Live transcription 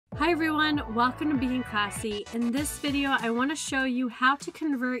Hi everyone, welcome to Being Classy. In this video, I want to show you how to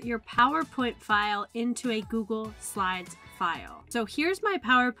convert your PowerPoint file into a Google Slides file. So here's my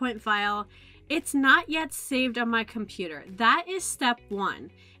PowerPoint file. It's not yet saved on my computer. That is step one.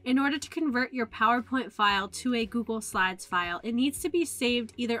 In order to convert your PowerPoint file to a Google Slides file, it needs to be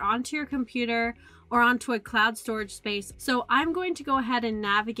saved either onto your computer or onto a cloud storage space. So I'm going to go ahead and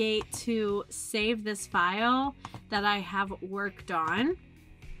navigate to save this file that I have worked on.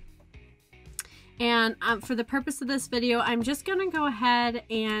 And for the purpose of this video, I'm just going to go ahead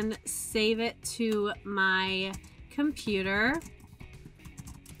and save it to my computer.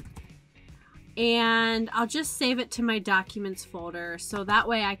 And I'll just save it to my documents folder so that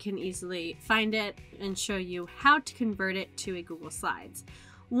way I can easily find it and show you how to convert it to a Google Slides.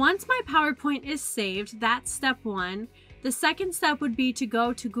 Once my PowerPoint is saved, that's step one. The second step would be to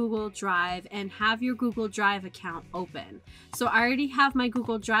go to Google Drive and have your Google Drive account open. So I already have my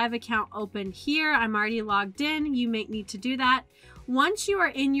Google Drive account open here. I'm already logged in. You may need to do that. Once you are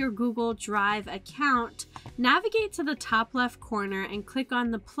in your Google Drive account, navigate to the top left corner and click on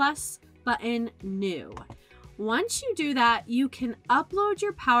the plus button, New. Once you do that, you can upload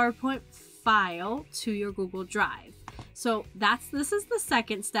your PowerPoint file to your Google Drive. So this is the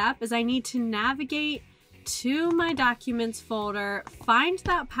second step, is I need to navigate to my documents folder, find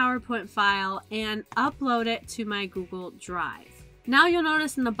that PowerPoint file, and upload it to my Google Drive. Now you'll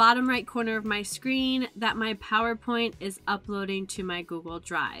notice in the bottom right corner of my screen that my PowerPoint is uploading to my Google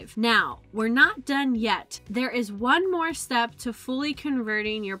Drive. Now, we're not done yet. There is one more step to fully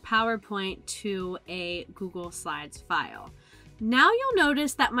converting your PowerPoint to a Google Slides file. Now you'll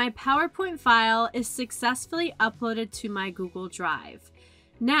notice that my PowerPoint file is successfully uploaded to my Google Drive.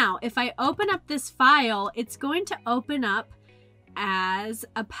 Now, if I open up this file, it's going to open up as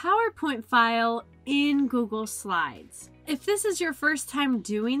a PowerPoint file in Google Slides. If this is your first time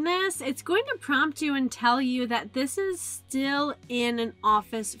doing this, it's going to prompt you and tell you that this is still in an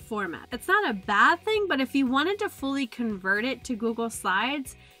Office format. It's not a bad thing, but if you wanted to fully convert it to Google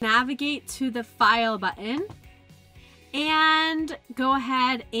Slides, navigate to the File button and go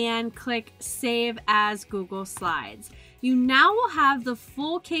ahead and click Save as Google Slides. You now will have the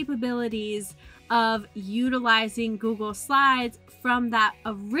full capabilities of utilizing Google Slides from that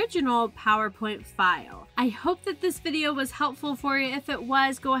original PowerPoint file. I hope that this video was helpful for you. If it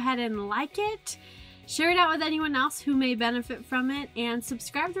was, go ahead and like it, share it out with anyone else who may benefit from it, and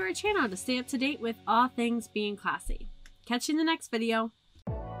subscribe to our channel to stay up to date with all things being classy. Catch you in the next video.